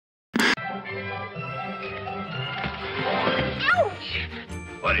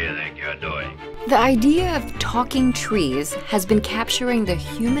What do you think you're doing? The idea of talking trees has been capturing the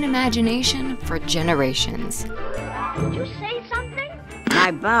human imagination for generations. Did you say something?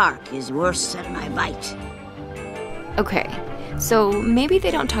 My bark is worse than my bite. Okay, so maybe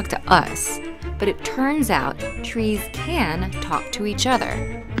they don't talk to us, but it turns out trees can talk to each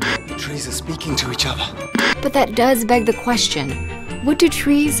other. The trees are speaking to each other. But that does beg the question, what do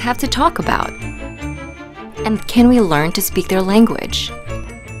trees have to talk about? And can we learn to speak their language?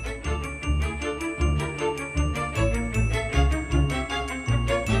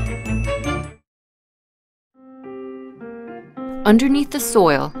 Underneath the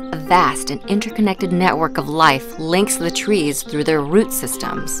soil, a vast and interconnected network of life links the trees through their root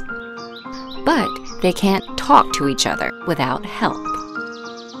systems. But they can't talk to each other without help.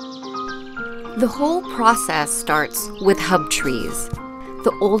 The whole process starts with hub trees,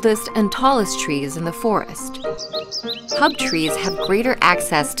 the oldest and tallest trees in the forest. Hub trees have greater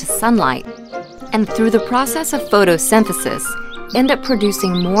access to sunlight, and through the process of photosynthesis, end up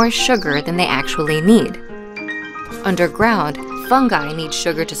producing more sugar than they actually need. Underground, fungi need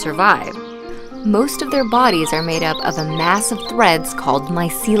sugar to survive. Most of their bodies are made up of a mass of threads called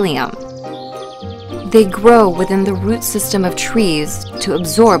mycelium. They grow within the root system of trees to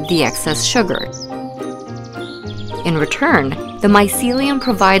absorb the excess sugar. In return, the mycelium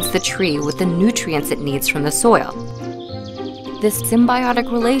provides the tree with the nutrients it needs from the soil. This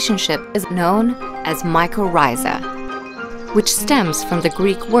symbiotic relationship is known as mycorrhiza, which stems from the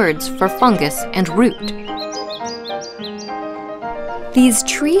Greek words for fungus and root. These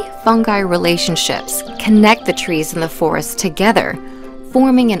tree-fungi relationships connect the trees in the forest together,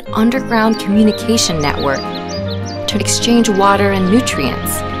 forming an underground communication network to exchange water and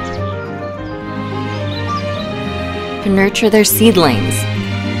nutrients, to nurture their seedlings,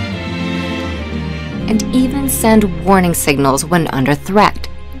 and even send warning signals when under threat.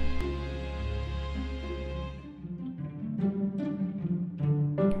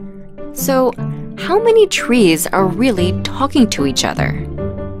 So, how many trees are really talking to each other?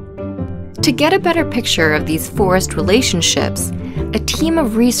 To get a better picture of these forest relationships, a team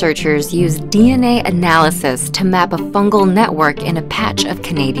of researchers used DNA analysis to map a fungal network in a patch of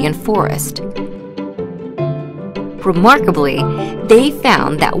Canadian forest. Remarkably, they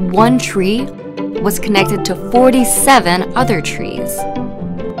found that one tree was connected to 47 other trees.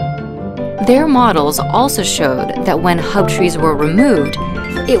 Their models also showed that when hub trees were removed,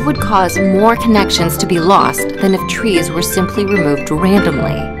 it would cause more connections to be lost than if trees were simply removed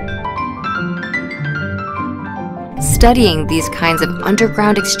randomly. Studying these kinds of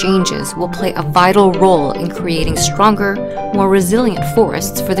underground exchanges will play a vital role in creating stronger, more resilient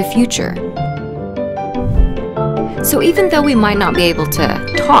forests for the future. So even though we might not be able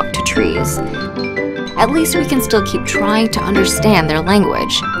to talk to trees, at least we can still keep trying to understand their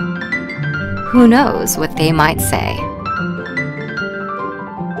language. Who knows what they might say?